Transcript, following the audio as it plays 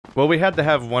Well, we had to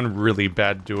have one really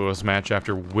bad duos match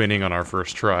after winning on our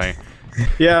first try.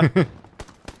 Yeah.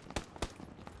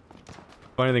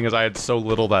 Funny thing is, I had so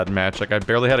little that match. Like, I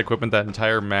barely had equipment that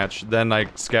entire match. Then I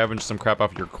scavenged some crap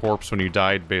off your corpse when you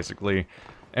died, basically.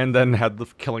 And then had the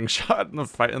killing shot and the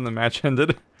fight and the match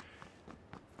ended.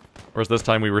 Whereas this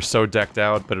time we were so decked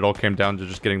out, but it all came down to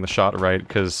just getting the shot right,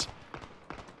 because...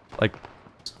 like...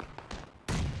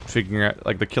 figuring out...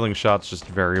 like, the killing shot's just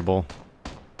variable.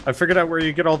 I figured out where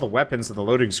you get all the weapons in the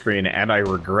loading screen, and I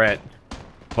regret.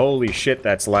 Holy shit,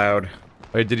 that's loud.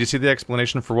 Wait, did you see the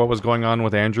explanation for what was going on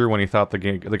with Andrew when he thought the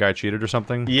guy cheated or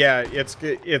something? Yeah, it's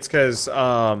because,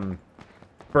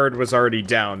 Bird was already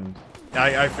down.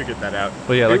 I figured that out.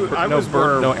 Well, yeah, like,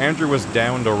 no, Andrew was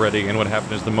downed already, and what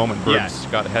happened is the moment Bird Yeah.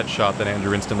 got headshot, then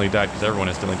Andrew instantly died, because everyone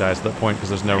instantly dies at that point, because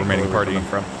there's no remaining party.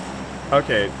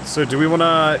 Okay, so do we want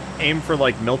to aim for,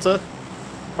 like, Milta?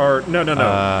 Or, no.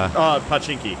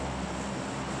 Pochinki.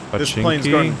 This plane's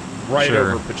going right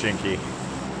over Pochinki.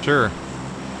 Sure.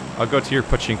 I'll go to your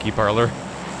Pochinki parlor.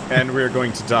 And we're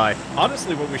going to die.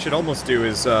 Honestly, what we should almost do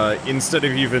is, instead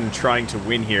of even trying to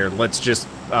win here, let's just,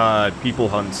 people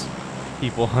hunt.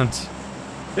 People hunt.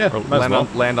 Yeah, or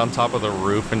land on top of the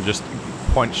roof and just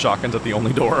point shotguns at the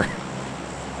only door.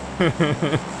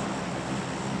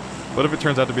 What if it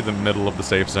turns out to be the middle of the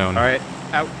safe zone? Alright,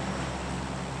 out.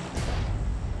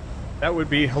 That would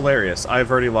be hilarious.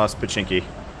 I've already lost Pochinki.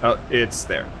 Oh, it's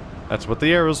there. That's what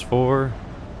the arrow's for.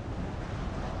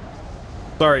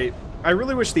 Sorry, I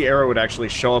really wish the arrow would actually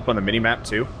show up on the minimap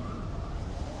too.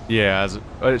 Yeah,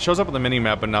 it shows up on the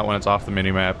minimap, but not when it's off the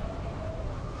minimap.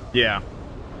 Yeah.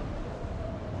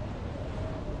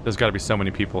 There's got to be so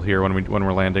many people here when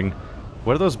we're landing.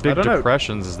 What are those big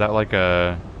depressions? Is that like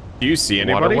a Do you see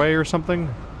anybody? waterway or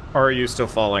something? Or are you still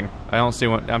falling? I don't see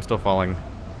one. I'm still falling.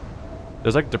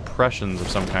 There's like depressions of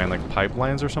some kind, like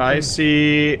pipelines or something. I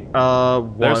see,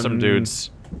 one... There's some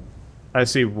dudes. I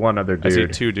see one other dude. I see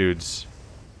two dudes.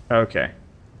 Okay.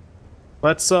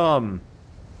 Let's aim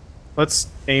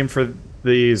for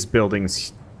these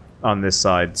buildings on this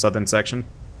side, southern section.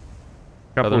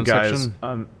 Couple Southern guys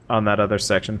section? on that other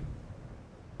section.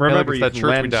 Hey, Remember, look, you it's that can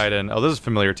church we died in. Oh, this is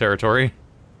familiar territory.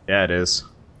 Yeah, it is.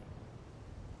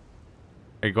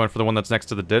 Are you going for the one that's next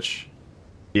to the ditch?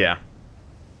 Yeah.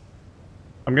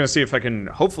 I'm gonna see if I can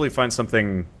hopefully find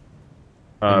something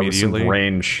with some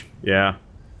range. Yeah.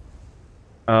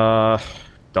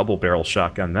 Double barrel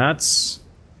shotgun. That's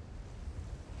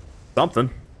something.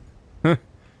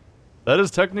 That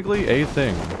is technically a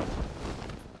thing.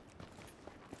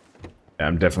 Yeah,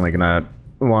 I'm definitely gonna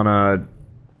wanna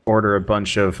order a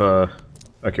bunch of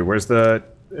okay, where's the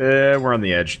we're on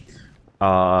the edge.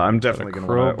 I'm definitely gonna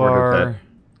wanna order that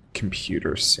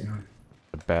computer soon.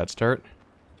 A bad start.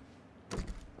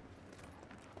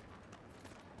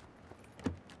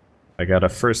 I got a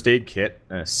first aid kit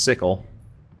and a sickle.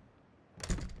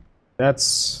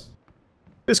 This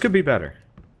could be better.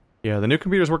 Yeah, the new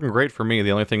computer's working great for me.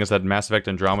 The only thing is that Mass Effect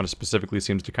Andromeda specifically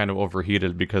seems to kind of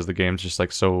overheated because the game's just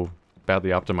like so badly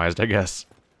optimized, I guess.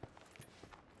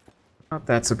 Not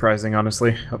that surprising,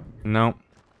 honestly. Oh. No.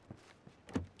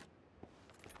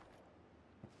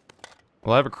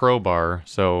 Well, I have a crowbar,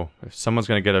 so if someone's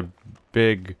gonna get a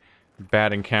big,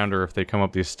 bad encounter if they come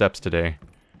up these steps today.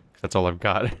 That's all I've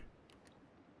got.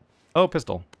 Oh,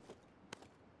 pistol.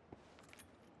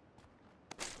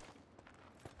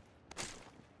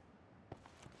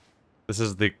 This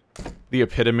is the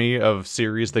epitome of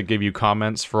series that give you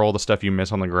comments for all the stuff you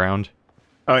miss on the ground.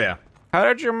 Oh yeah. How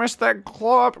did you miss that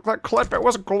clip? That clip, it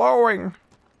was glowing.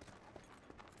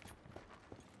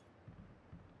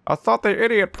 I thought the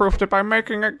idiot proofed it by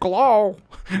making it glow.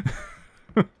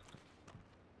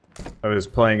 I was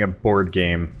playing a board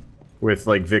game with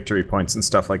like victory points and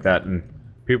stuff like that, and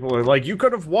people are like, "You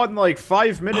could have won like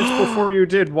 5 minutes before you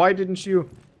did. Why didn't you?"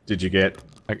 Did you get?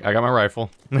 I got my rifle.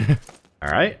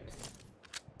 All right.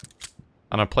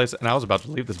 On a place, and I was about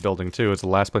to leave this building too. It's the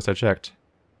last place I checked.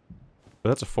 But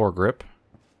that's a foregrip.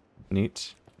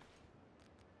 Neat.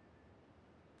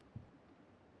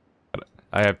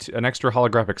 I have an extra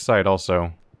holographic sight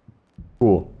also.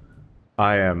 Cool.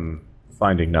 I am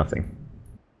finding nothing.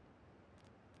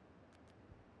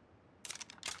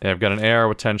 Yeah, I've got an AR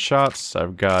with 10 shots.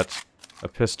 I've got a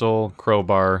pistol,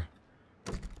 crowbar,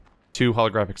 2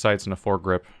 holographic sights, and a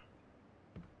foregrip.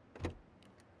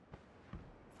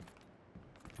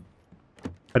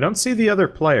 I don't see the other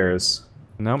players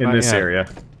in this area.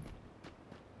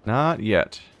 Not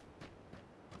yet.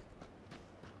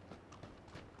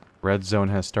 Red zone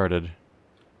has started.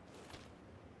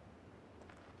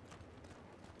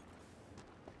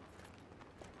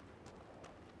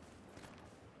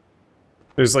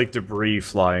 There's like debris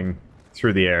flying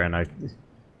through the air, and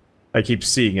I keep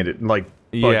seeing it. It like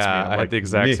bugs me. Yeah, I like, had the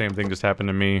exact same thing just happen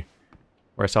to me,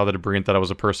 where I saw the debris and thought I was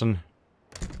a person.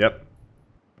 Yep.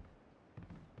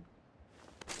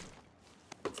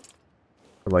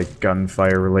 Or like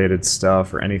gunfire related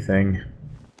stuff or anything.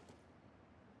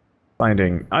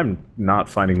 I'm not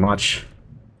finding much.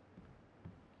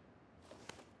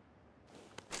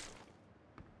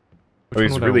 I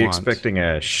was really expecting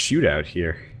a shootout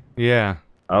here. Yeah.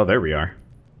 Oh, there we are.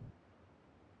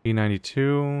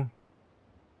 P92.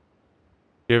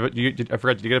 I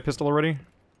forgot, did you get a pistol already?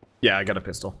 Yeah, I got a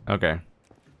pistol. Okay.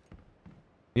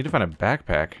 Need to find a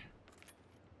backpack.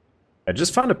 I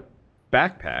just found a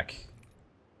backpack.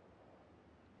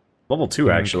 Level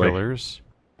 2, actually. Killers.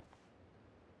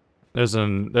 There's a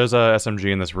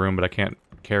SMG in this room, but I can't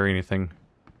carry anything.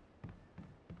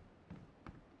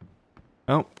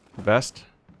 Oh, vest.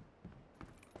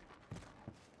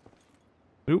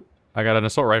 Oop, I got an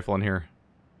assault rifle in here.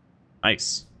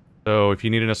 Nice. So if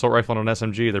you need an assault rifle and an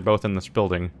SMG, they're both in this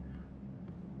building.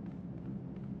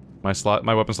 My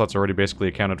weapon slot's already basically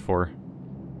accounted for.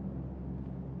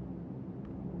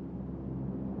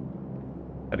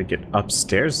 How to get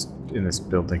upstairs in this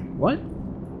building? What?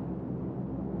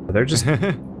 They're just...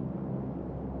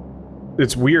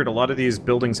 It's weird, a lot of these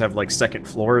buildings have like second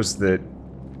floors that...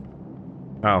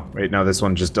 Oh, wait, no, this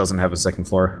one just doesn't have a second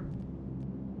floor.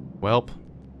 Welp.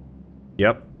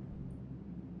 Yep.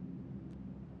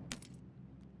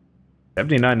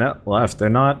 79 left, they're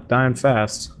not dying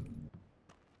fast.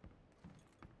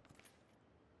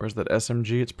 Where's that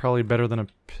SMG? It's probably better than a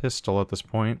pistol at this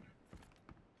point.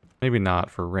 Maybe not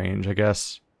for range, I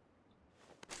guess.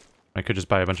 I could just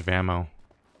buy a bunch of ammo.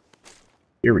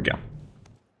 Here we go.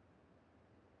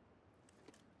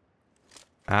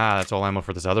 Ah, that's all ammo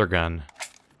for this other gun.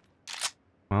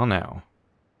 Well, now.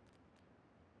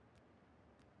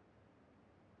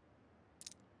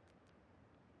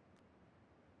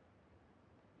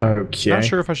 Okay. Not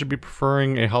sure if I should be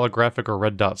preferring a holographic or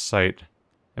red dot sight.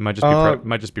 It might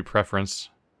just be preference.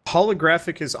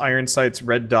 Holographic is iron sights.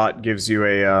 Red dot gives you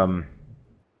a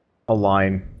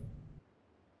line.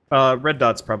 Red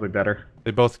dot's probably better. They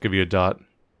both give you a dot.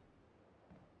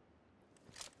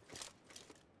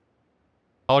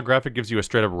 Holographic gives you a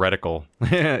straight up reticle,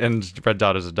 and red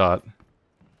dot is a dot.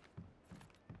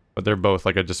 But they're both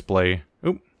like a display.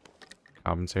 Oop.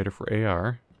 Compensator for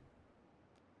AR.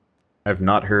 I've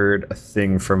not heard a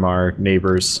thing from our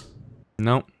neighbors.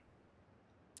 Nope.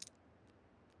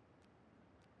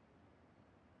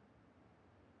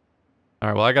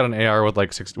 Alright, well I got an AR with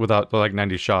like without like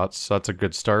 90 shots, so that's a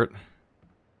good start.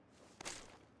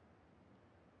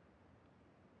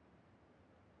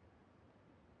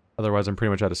 Otherwise I'm pretty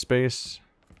much out of space.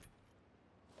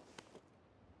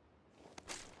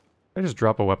 Did I just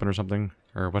drop a weapon or something?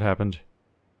 Or what happened?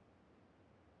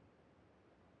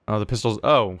 Oh, the pistols.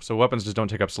 Oh, so weapons just don't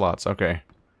take up slots. Okay.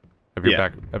 Of your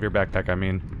backpack, I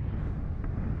mean.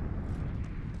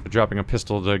 Dropping a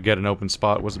pistol to get an open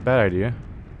spot was a bad idea.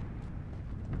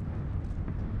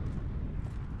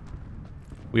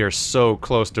 We are so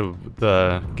close to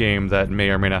the game that may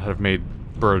or may not have made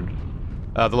Bird...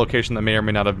 the location that may or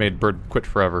may not have made Bird quit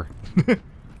forever.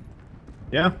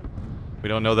 Yeah. We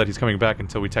don't know that he's coming back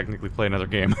until we technically play another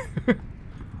game.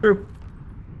 True.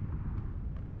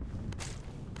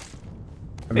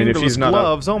 I mean, if he's not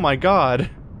gloves, oh my god!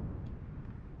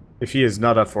 If he is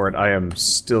not up for it, I am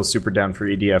still super down for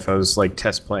EDF. I was, like,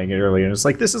 test playing it earlier, and it's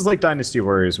like, this is like Dynasty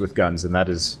Warriors with guns, and that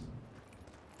is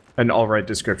an alright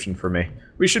description for me.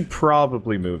 We should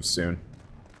probably move soon.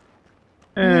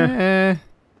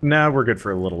 Nah, we're good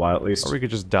for a little while, at least. Or we could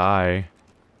just die.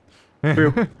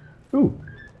 True. Ooh.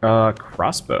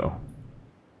 Crossbow.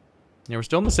 Yeah, we're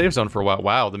still in the safe zone for a while.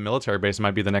 Wow, the military base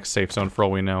might be the next safe zone for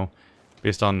all we know.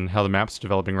 Based on how the map's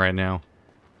developing right now.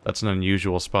 That's an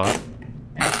unusual spot.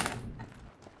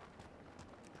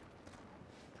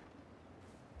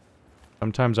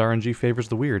 Sometimes RNG favors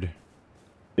the weird.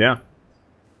 Yeah.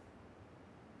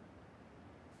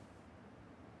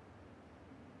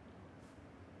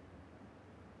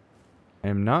 I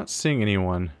am not seeing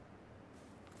anyone.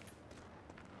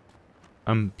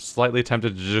 I'm slightly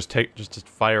tempted to just to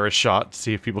fire a shot to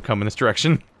see if people come in this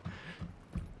direction.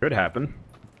 Could happen.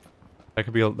 That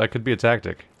could be a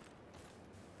tactic.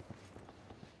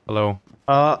 Hello.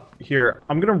 Here.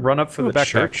 I'm gonna run up for the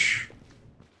church.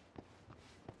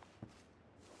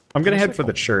 I'm gonna head for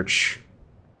the church.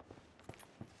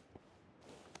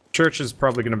 Church is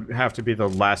probably gonna have to be the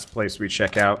last place we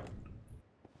check out.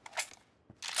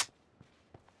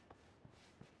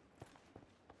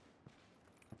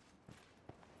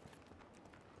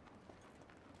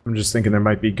 I'm just thinking there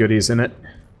might be goodies in it.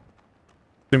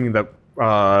 Assuming that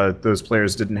those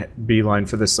players didn't beeline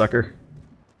for this sucker.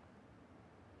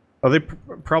 Oh, they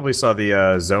probably saw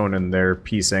the zone and they're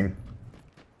piecing.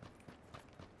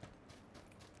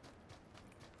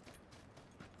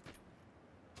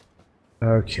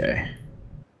 Okay.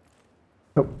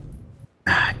 Oh.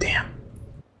 Ah, damn.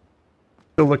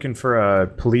 Still looking for a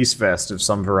police vest of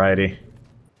some variety.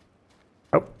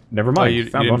 Oh, never mind. You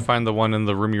didn't find the one in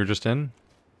the room you were just in?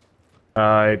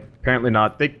 Apparently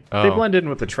not. They blend in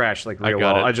with the trash like real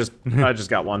well. I just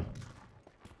got one.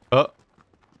 Oh.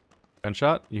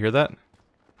 Gunshot? You hear that?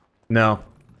 No.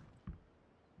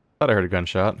 Thought I heard a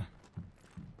gunshot.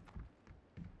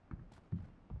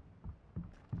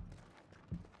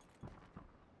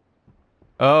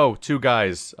 Oh, two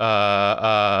guys.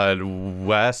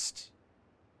 West.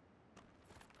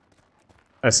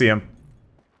 I see him.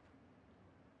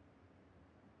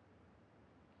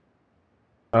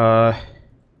 Going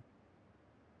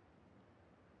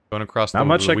across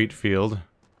the wheat field.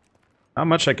 Not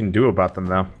much I can do about them,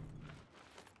 though.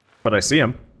 But I see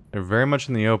them. They're very much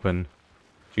in the open. Do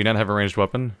you not have a ranged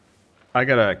weapon? I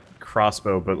got a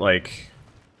crossbow, but, like...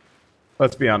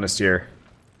 Let's be honest here.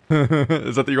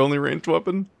 Is that your only ranged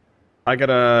weapon? I got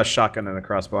a shotgun and a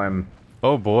crossbow.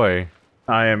 Oh boy.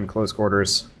 I am close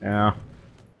quarters. Yeah.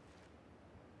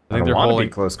 I think they're holding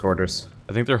close quarters.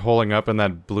 I think they're holding up in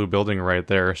that blue building right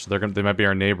there, so they might be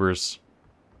our neighbors.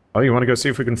 Oh, you want to go see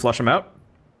if we can flush them out?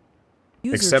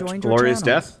 Accept glorious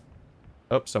death?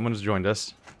 Oh, someone has joined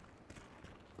us.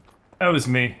 That was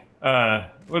me.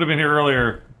 Would have been here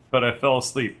earlier, but I fell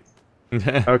asleep.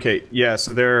 Okay, yeah,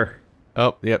 so they're...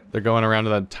 Oh, yep, they're going around to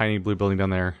that tiny blue building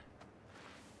down there.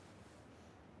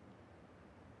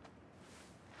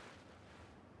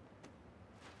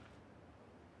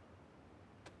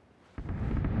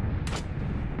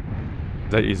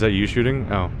 Is that you shooting?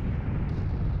 Oh.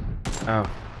 Oh.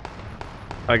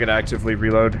 I could actively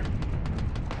reload.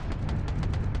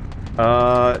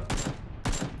 Oh.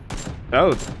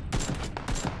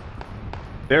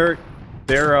 They're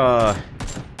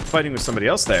fighting with somebody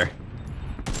else there.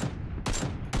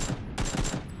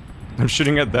 I'm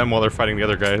shooting at them while they're fighting the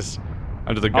other guys.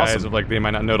 Under the guise of, like, they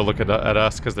might not know to look at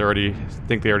us because they already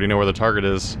know where the target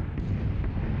is.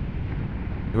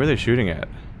 Who are they shooting at?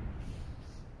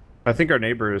 I think our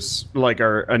neighbors, like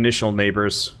our initial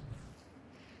neighbors.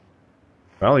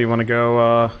 Well, you want to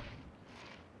go,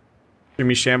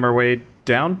 shimmy sham our way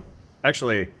down?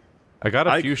 Actually, I got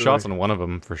a few shots on one of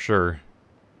them, for sure.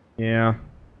 Yeah.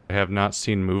 I have not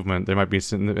seen movement. They might be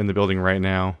in the building right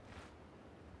now.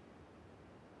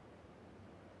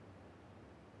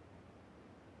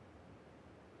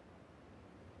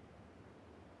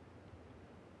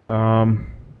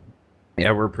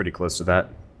 Yeah, we're pretty close to that.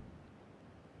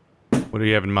 What do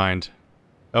you have in mind?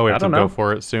 Oh, we have to go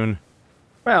for it soon?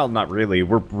 Well, not really.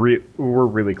 We're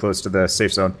really close to the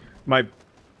safe zone. I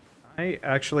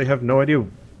actually have no idea.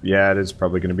 Yeah, it is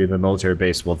probably going to be the military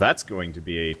base. Well, that's going to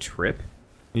be a trip.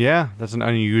 Yeah, that's an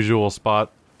unusual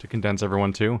spot to condense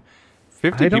everyone to.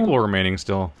 50 people remaining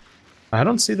still. I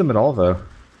don't see them at all, though.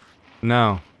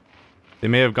 No. They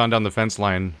may have gone down the fence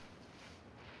line.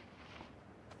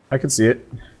 I can see it.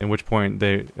 At which point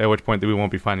we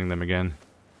won't be finding them again.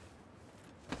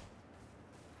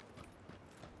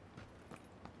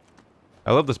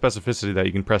 I love the specificity that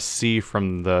you can press C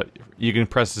you can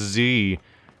press Z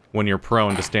when you're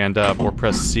prone to stand up, or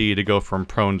press C to go from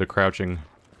prone to crouching.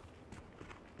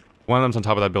 One of them's on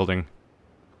top of that building.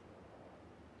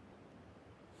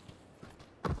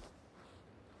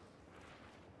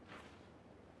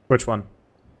 Which one?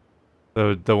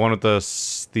 The one with the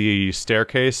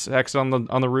staircase exit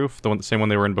on the roof, the same one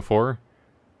they were in before.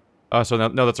 So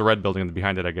no, that's a red building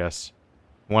behind it, I guess.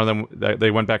 One of them,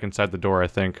 they went back inside the door, I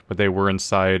think, but they were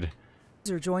inside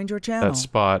joined your channel. That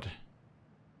spot.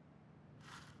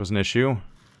 Was an issue.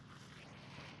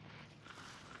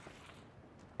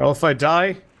 Well, if I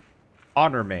die,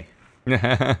 honor me.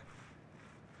 If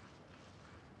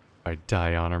I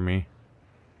die, honor me.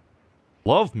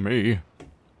 Love me.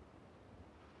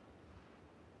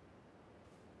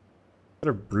 What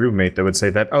a roommate that would say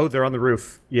that. Oh, they're on the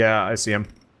roof. Yeah, I see them.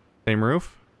 Same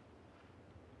roof?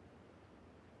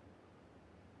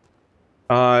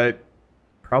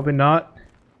 Probably not.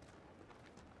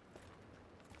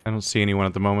 I don't see anyone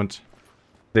at the moment.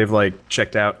 They've, like,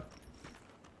 checked out.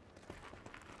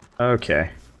 Okay.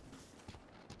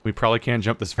 We probably can't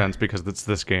jump this fence because it's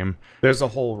this game. There's a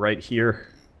hole right here.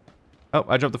 Oh,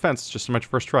 I jumped the fence just on my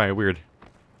first try. Weird.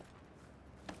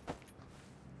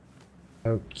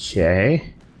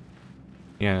 Okay.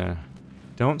 Yeah.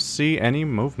 Don't see any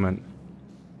movement.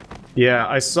 Yeah,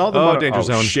 I saw the danger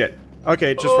zone. Shit.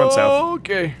 Okay, just run south.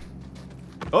 Okay.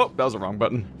 Oh, that was the wrong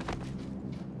button.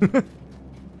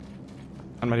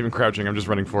 I'm not even crouching, I'm just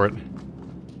running for it.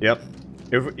 Yep.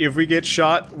 If we get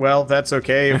shot, well, that's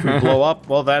okay. If we blow up,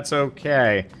 well, that's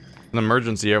okay. An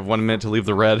emergency, you have 1 minute to leave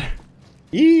the red.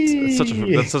 Eee.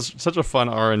 That's such a fun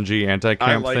RNG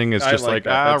anti-camp thing. It's just like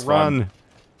that. Run. Fun.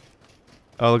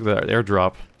 Oh, look at that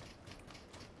airdrop.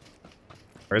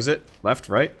 Where is it? Left,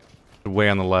 right? Way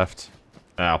on the left.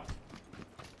 Ow.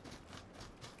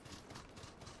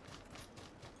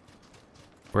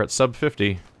 We're at sub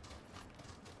 50.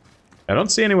 I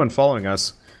don't see anyone following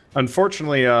us.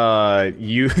 Unfortunately, you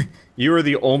are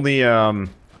the only viable.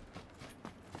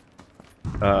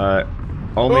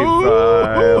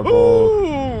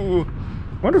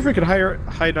 Wonder if we could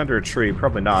hide under a tree.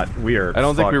 Probably not. We are. I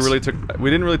don't think we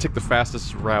didn't really take the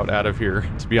fastest route out of here,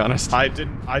 to be honest. I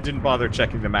didn't bother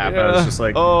checking the map. Yeah. I was just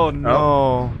like, oh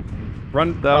no.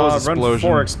 Run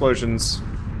 4 explosions.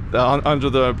 Under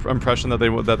the impression that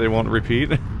they won't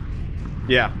repeat.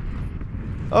 Yeah.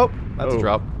 Oh, that's a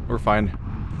drop. We're fine.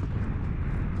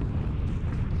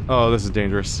 Oh, this is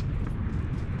dangerous.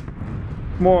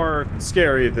 More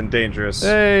scary than dangerous.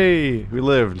 Hey, we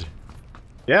lived.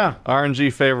 Yeah.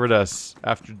 RNG favored us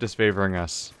after disfavoring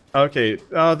us. Okay,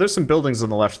 there's some buildings on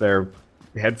the left there.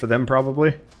 We head for them,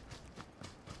 probably.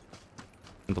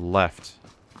 On the left.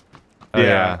 Oh,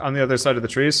 yeah, on the other side of the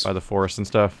trees. By the forest and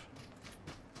stuff.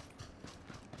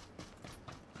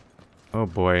 Oh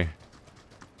boy.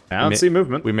 I don't see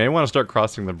movement. We may want to start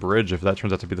crossing the bridge if that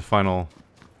turns out to be the final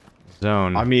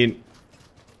zone. I mean,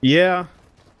 yeah.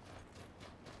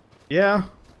 Yeah.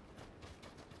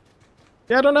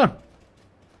 Yeah, I don't know.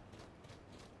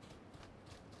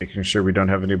 Making sure we don't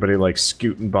have anybody, like,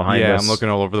 scooting behind us. Yeah, I'm looking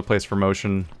all over the place for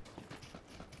motion.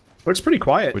 Looks pretty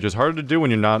quiet. Which is hard to do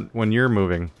when you're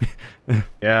moving.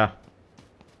 Yeah.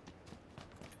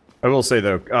 I will say,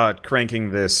 though,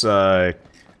 cranking this,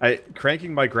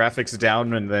 cranking my graphics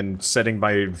down and then setting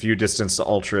my view distance to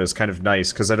ultra is kind of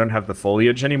nice, because I don't have the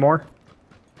foliage anymore.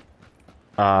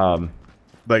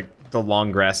 Like, the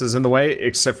long grasses in the way,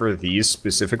 except for these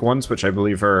specific ones, which I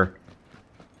believe are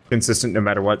consistent no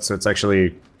matter what, so it's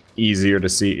actually easier to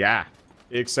see. Yeah.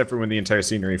 Except for when the entire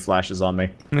scenery flashes on me.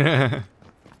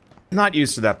 Not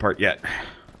used to that part yet.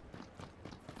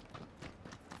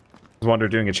 Wonder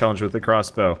doing a challenge with the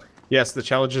crossbow. Yes, the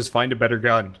challenge is find a better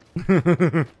gun.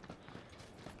 So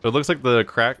it looks like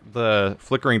the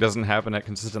flickering doesn't happen at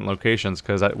consistent locations,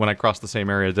 because when I crossed the same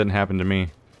area, it didn't happen to me.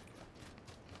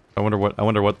 I wonder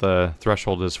what the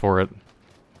threshold is for it.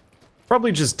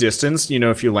 Probably just distance. You know,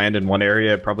 if you land in one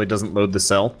area, it probably doesn't load the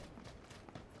cell.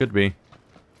 Could be.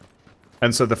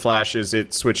 And so the flash is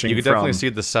it switching. You can definitely see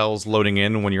the cells loading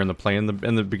in when you're in the plane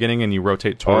in the beginning, and you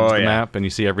rotate towards the map, and you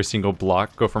see every single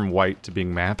block go from white to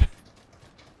being map.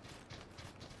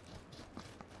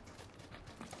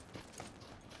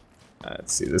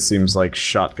 Let's see. This seems like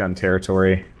shotgun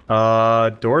territory.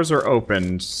 Doors are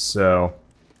opened, so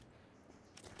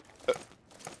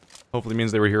hopefully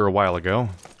means they were here a while ago.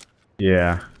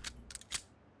 Yeah.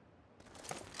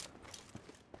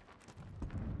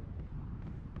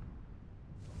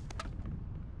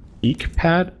 Eek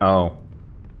pad? Oh.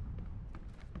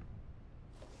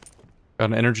 Got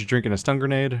an energy drink and a stun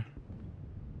grenade.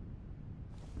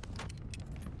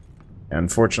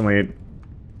 Unfortunately, it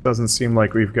doesn't seem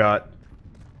like we've got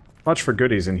much for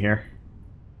goodies in here.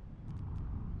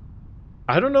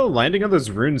 I don't know, landing on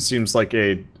those runes seems like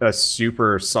a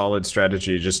super solid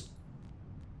strategy, just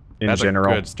in general.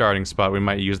 That's a good starting spot. We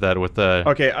might use that with the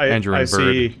Andrew and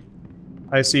Bird.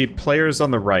 I see players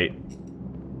on the right.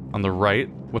 On the right?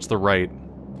 What's the right?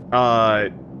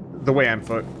 The way I'm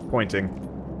pointing.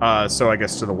 So I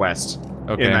guess to the west.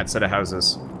 Okay. In that set of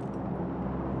houses.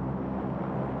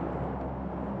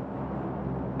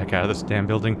 Heck out of this damn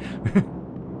building.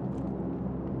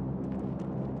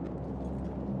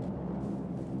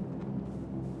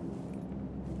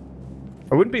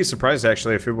 I wouldn't be surprised,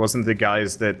 actually, if it wasn't the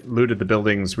guys that looted the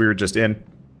buildings we were just in.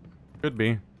 Could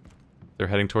be. They're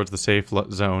heading towards the safe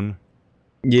zone.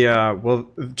 Yeah, well,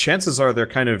 chances are they're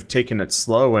kind of taking it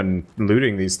slow and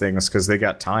looting these things because they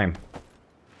got time.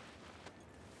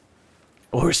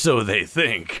 Or so they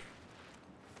think.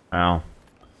 Wow.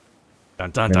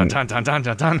 Dun dun dun dun dun dun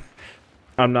dun dun.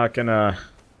 I'm not gonna...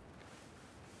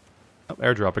 Oh,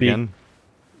 airdrop again.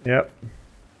 Yep.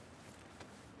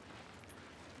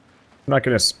 I'm not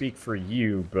gonna speak for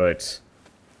you, but...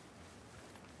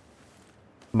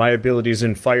 my abilities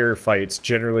in firefights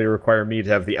generally require me to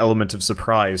have the element of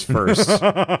surprise first.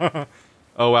 Oh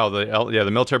wow,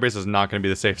 the military base is not going to be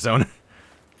the safe zone.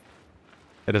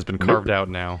 It has been carved out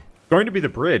now. Going to be the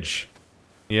bridge.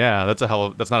 Yeah, that's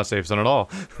not a safe zone at all.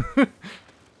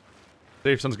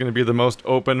 Safe zone's gonna be the most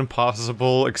open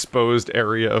possible exposed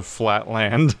area of flat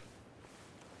land.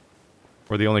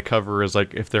 Where the only cover is,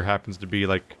 like, if there happens to be,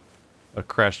 like, a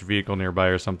crashed vehicle nearby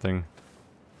or something.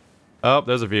 Oh,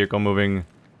 there's a vehicle moving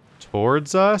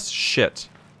towards us? Shit.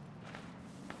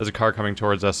 There's a car coming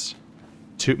towards us.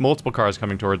 Multiple cars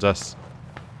coming towards us.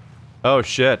 Oh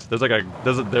shit, there's like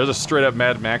there's a straight up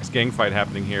Mad Max gang fight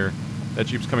happening here. That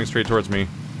Jeep's coming straight towards me.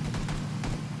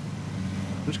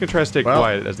 I'm just gonna try to stay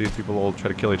quiet as these people all try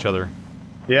to kill each other.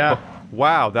 Yeah. Oh,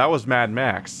 wow, that was Mad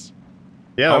Max.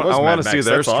 Yeah, I want to see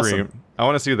their stream. Awesome. I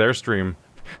want to see their stream.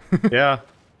 Yeah.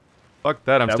 Fuck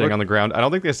that, I'm staying on the ground. I don't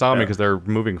think they saw me because they're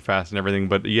moving fast and everything,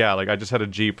 but yeah, like I just had a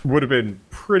Jeep. Would have been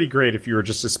pretty great if you were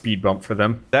just a speed bump for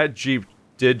them. That Jeep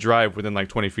did drive within like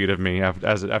 20 feet of me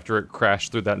after it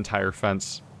crashed through that entire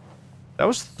fence. That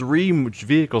was 3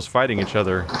 vehicles fighting each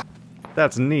other.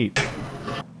 That's neat.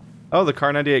 Oh, the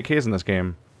Car 98K is in this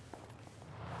game.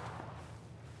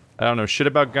 I don't know shit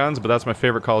about guns, but that's my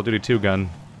favorite Call of Duty 2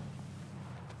 gun.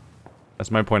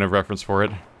 That's my point of reference for it.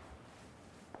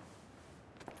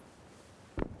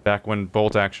 Back when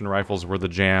bolt-action rifles were the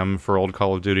jam for old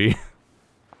Call of Duty.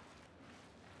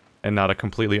 And not a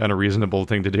completely unreasonable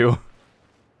thing to do.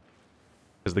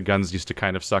 Because the guns used to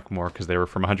kind of suck more because they were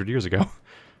from 100 years ago.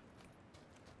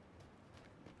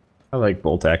 I like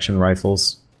bolt-action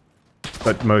rifles.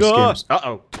 But most games...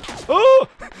 Uh-oh!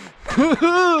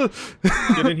 Oh!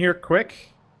 Get in here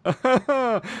quick.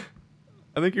 I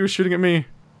think he was shooting at me.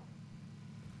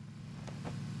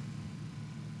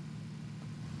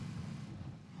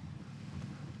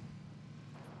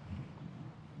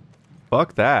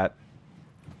 Fuck that.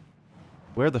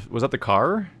 Where the... Was that the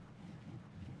car?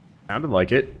 Sounded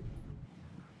like it.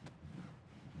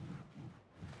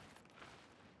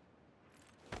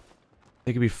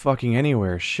 They could be fucking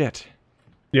anywhere. Shit.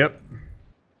 Yep.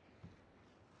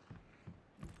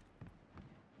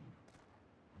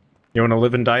 You want to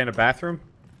live and die in a bathroom?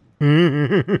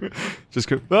 Just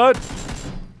go... What?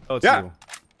 Oh, it's Yeah. you.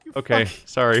 Okay,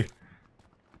 sorry.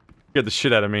 Scared the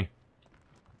shit out of me.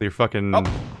 You're fucking...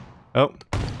 Oh.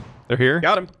 They're here?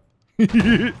 Got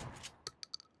him.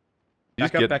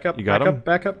 Back up, back up, you got back him? up,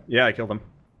 back up. Yeah, I killed him.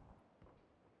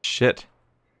 Shit.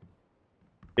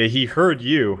 Yeah, he heard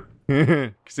you.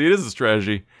 See, it is a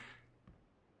strategy.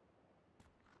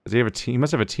 Does he have a team? He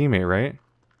must have a teammate, right?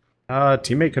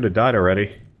 Teammate could have died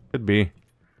already. Could be.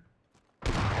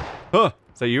 Huh!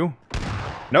 Is that you?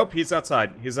 Nope, he's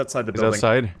outside. He's outside the He's building.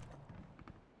 outside?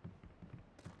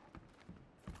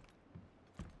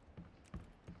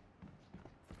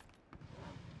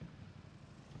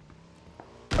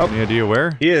 Oh. Any idea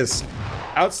where? He is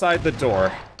outside the door.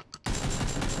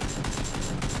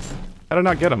 How did I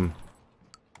not get him?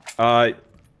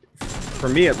 For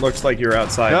me, it looks like you're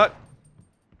outside. Cut!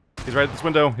 He's right at this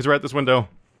window. He's right at this window.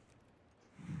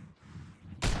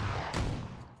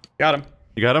 Got him.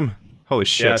 You got him? Holy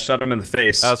shit. Yeah, shot him in the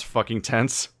face. That was fucking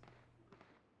tense.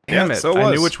 Damn Yeah, it. so I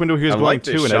was. knew which window he was I going liked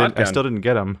to, his and I shotgun. still didn't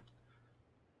get him.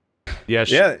 Yeah,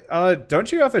 Yeah,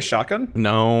 don't you have a shotgun?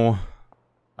 No.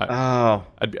 Oh.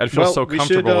 I'd feel Well, so we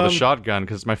comfortable should, with a shotgun,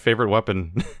 because it's my favorite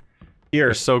weapon. Here.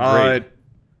 They're so great.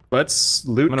 Let's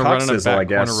loot I'm gonna run in the Cox's, I back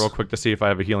guess. corner real quick to see if I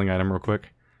have a healing item real quick.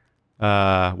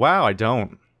 Wow, I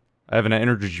don't. I have an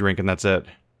energy drink and that's it. Do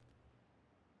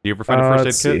you ever find a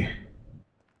first aid kit?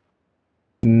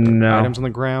 No. Items on the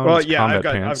ground. Well, it's yeah, combat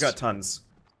I've pants. got tons.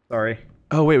 Sorry.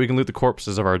 Oh wait, we can loot the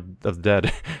corpses of the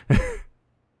dead.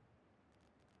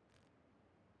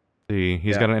 See,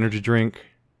 he's got an energy drink.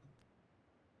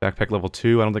 Backpack level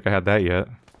 2. I don't think I had that yet.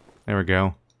 There we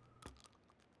go.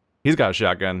 He's got a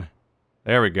shotgun.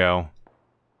 There we go.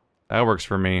 That works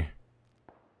for me.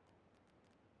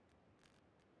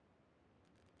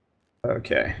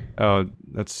 Okay. Oh,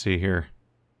 let's see here.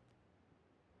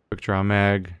 Quick draw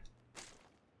mag.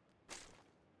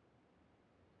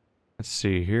 Let's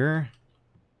see here.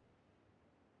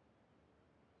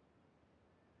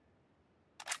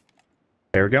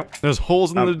 There we go. There's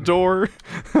holes in the door.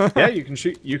 Yeah, you can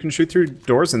shoot through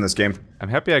doors in this game. I'm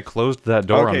happy I closed that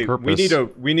door on purpose.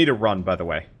 we need to run, by the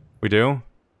way. We do?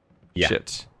 Yeah.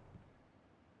 Shit.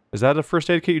 Is that a first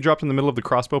aid kit you dropped in the middle of the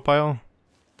crossbow pile?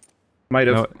 Might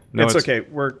have. No, it's okay.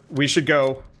 We should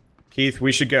go. Keith,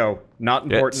 we should go. Not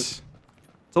important.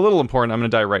 It's a little important. I'm gonna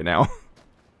die right now.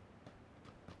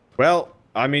 Well,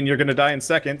 I mean, you're gonna die in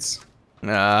seconds.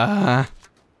 Ah.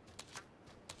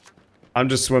 I'm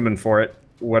just swimming for it.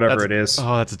 Whatever it is.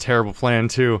 Oh, that's a terrible plan,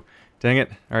 too. Dang it.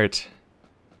 Alright.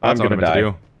 I'm gonna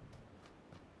die.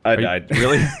 I you- died.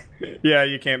 Really? Yeah,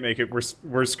 you can't make it.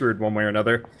 We're screwed one way or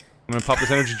another. I'm gonna pop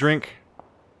this energy drink.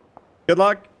 Good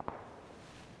luck.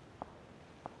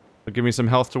 It'll give me some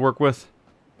health to work with.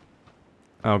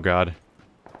 Oh god.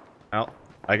 Well,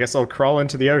 I guess I'll crawl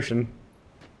into the ocean.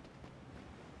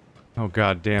 Oh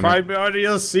god damn it.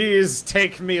 Primordial seas,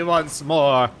 take me once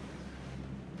more.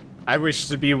 I wish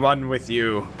to be one with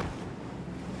you.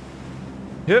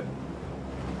 Hip.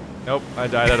 Nope, I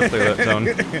died out of playlet zone.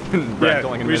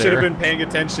 Yeah, we should have been paying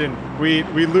attention. We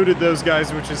looted those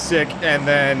guys, which is sick, and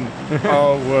then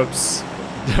oh whoops.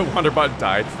 Wanderbot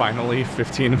died finally.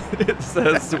 15 it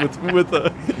says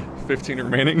with 15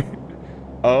 remaining.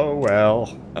 Oh well.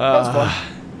 That was fun.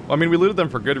 Well, I mean, we looted them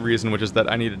for good reason, which is that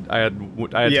I had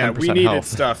yeah, 10% we needed health.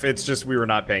 stuff. It's just we were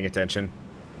not paying attention.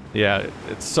 Yeah,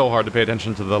 it's so hard to pay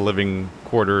attention to the living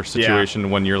quarter situation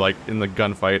when you're like in the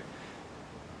gunfight.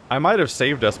 I might have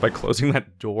saved us by closing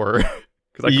that door.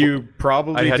 You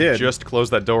probably did. I had just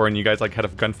closed that door and you guys like had a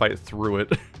gunfight through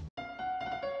it.